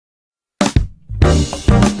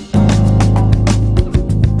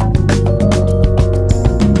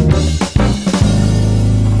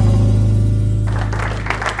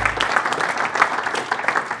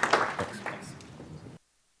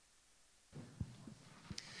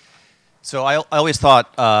So I always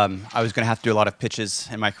thought I was going to have to do a lot of pitches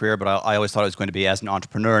in my career, but I always thought I was going to be as an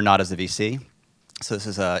entrepreneur, not as a VC. So this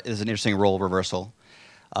is an interesting role reversal.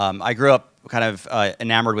 I grew up kind of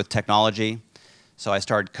enamored with technology. So I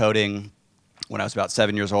started coding when I was about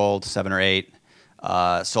 7 years old, 7 or 8.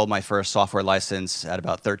 Sold my first software license at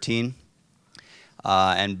about 13.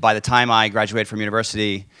 And by the time I graduated from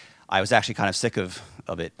university, I was actually kind of sick of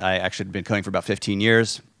it. I actually had been coding for about 15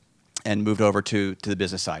 years and moved over to the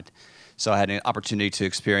business side. So I had an opportunity to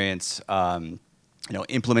experience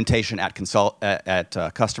implementation at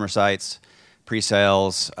customer sites,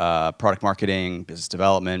 pre-sales, product marketing, business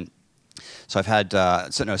development. So I've had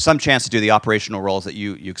some chance to do the operational roles that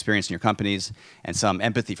you experience in your companies and some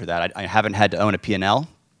empathy for that. I haven't had to own a P&L,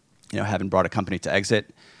 haven't brought a company to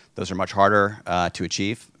exit. Those are much harder to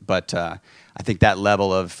achieve. But I think that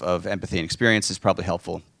level of empathy and experience is probably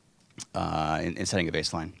helpful in setting a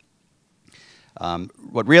baseline.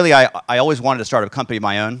 What really, I always wanted to start a company of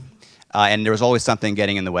my own, and there was always something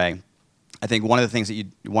getting in the way. I think one of the things that you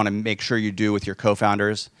want to make sure you do with your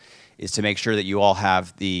co-founders is to make sure that you all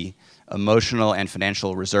have the emotional and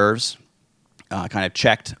financial reserves kind of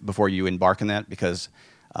checked before you embark on that, because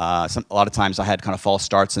a lot of times I had kind of false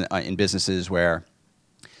starts in businesses where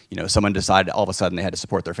someone decided all of a sudden they had to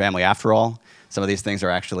support their family after all. Some of these things are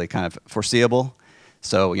actually kind of foreseeable.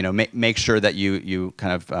 So make sure that you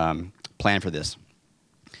kind of plan for this.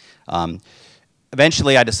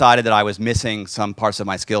 Eventually, I decided that I was missing some parts of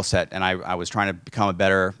my skill set, and I was trying to become a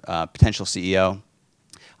better potential CEO.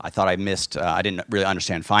 I thought I didn't really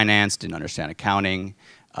understand finance, didn't understand accounting,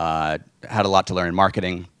 had a lot to learn in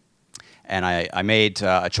marketing, and I made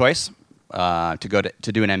a choice to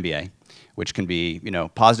do an MBA, which can be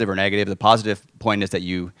positive or negative. The positive point is that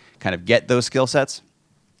you kind of get those skill sets.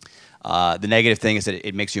 The negative thing is that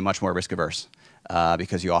it makes you much more risk averse.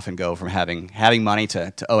 Because you often go from having money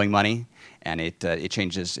to owing money, and it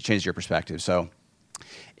changes your perspective. So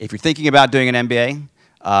if you're thinking about doing an MBA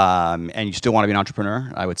and you still want to be an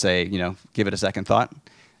entrepreneur, I would say give it a second thought.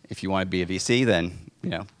 If you want to be a VC, then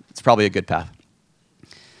it's probably a good path.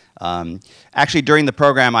 Actually, during the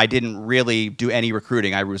program, I didn't really do any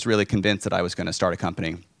recruiting. I was really convinced that I was going to start a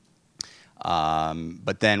company.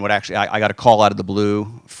 But then I got a call out of the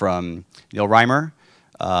blue from Neil Reimer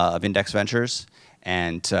of Index Ventures.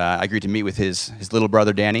 And I agreed to meet with his little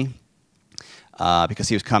brother, Danny, because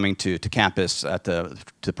he was coming to campus at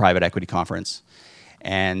the private equity conference.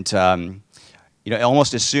 And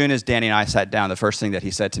almost as soon as Danny and I sat down, the first thing that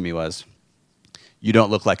he said to me was, "You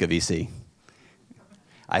don't look like a VC."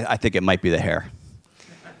 I think it might be the hair.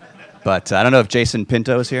 But I don't know if Jason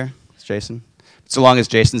Pinto is here. It's Jason. So long as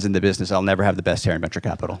Jason's in the business, I'll never have the best hair in venture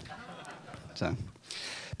capital. So.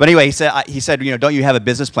 But anyway, he said, don't you have a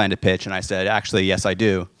business plan to pitch? And I said, actually, yes, I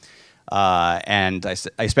do. And I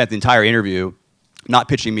spent the entire interview not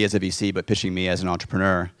pitching me as a VC, but pitching me as an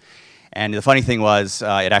entrepreneur. And the funny thing was,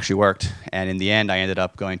 it actually worked. And in the end, I ended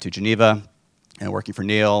up going to Geneva and working for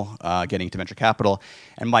Neil, getting into venture capital.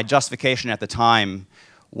 And my justification at the time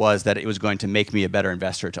was that it was going to make me a better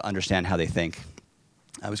investor to understand how they think.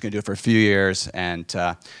 I was going to do it for a few years. And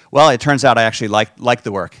well, it turns out I actually like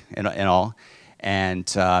the work and all.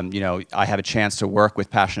 And I have a chance to work with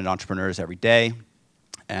passionate entrepreneurs every day,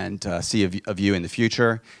 and see a view in the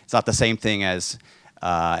future. It's not the same thing as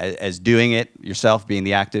doing it yourself, being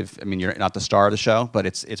the active. I mean, you're not the star of the show, but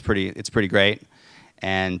it's pretty great.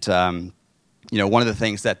 And one of the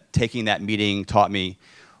things that taking that meeting taught me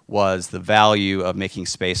was the value of making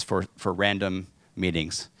space for random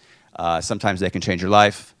meetings. Sometimes they can change your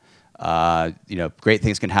life. Great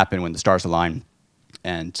things can happen when the stars align.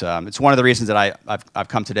 And it's one of the reasons that I've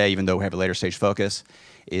come today, even though we have a later stage focus,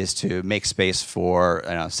 is to make space for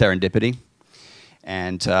serendipity.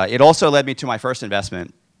 And it also led me to my first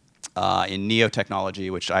investment in Neo Technology,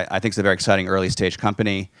 which I think is a very exciting early stage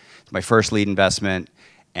company. It's my first lead investment,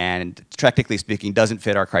 and technically speaking, doesn't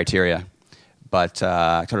fit our criteria. But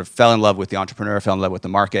I sort of fell in love with the entrepreneur, fell in love with the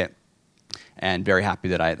market, and very happy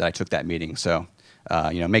that I took that meeting. So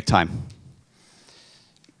make time.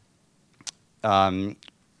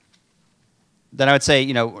 Then I would say,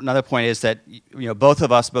 another point is that, both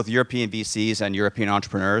of us, both European VCs and European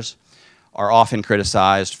entrepreneurs, are often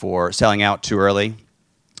criticized for selling out too early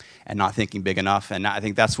and not thinking big enough. And I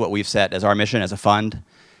think that's what we've set as our mission as a fund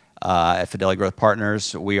at Fidelity Growth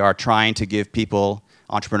Partners. We are trying to give people,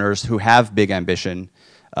 entrepreneurs who have big ambition,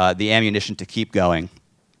 the ammunition to keep going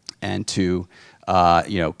and to,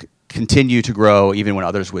 continue to grow even when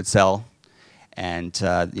others would sell. And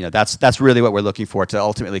that's really what we're looking for, to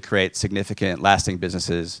ultimately create significant, lasting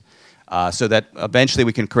businesses, so that eventually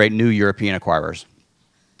we can create new European acquirers,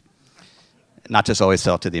 not just always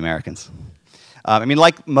sell to the Americans. I mean,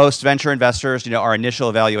 like most venture investors, our initial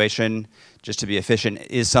evaluation, just to be efficient,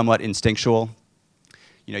 is somewhat instinctual.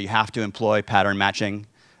 You have to employ pattern matching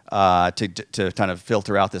to kind of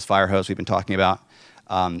filter out this fire hose we've been talking about.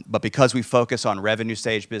 But because we focus on revenue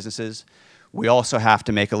stage businesses, we also have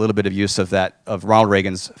to make a little bit of use of Ronald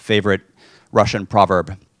Reagan's favorite Russian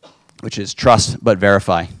proverb, which is trust but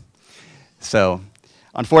verify. So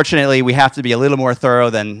unfortunately, we have to be a little more thorough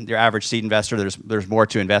than your average seed investor. There's more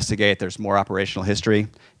to investigate. There's more operational history,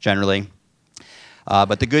 generally.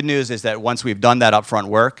 But the good news is that once we've done that upfront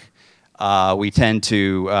work, we tend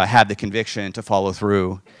to have the conviction to follow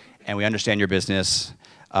through, and we understand your business.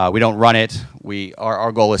 We don't run it.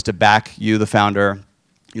 Our goal is to back you, the founder.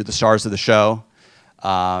 You're the stars of the show.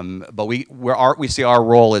 But we see our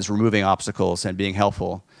role as removing obstacles and being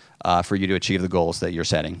helpful for you to achieve the goals that you're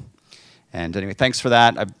setting. And anyway, thanks for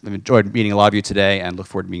that. I've enjoyed meeting a lot of you today and look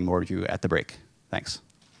forward to meeting more of you at the break. Thanks.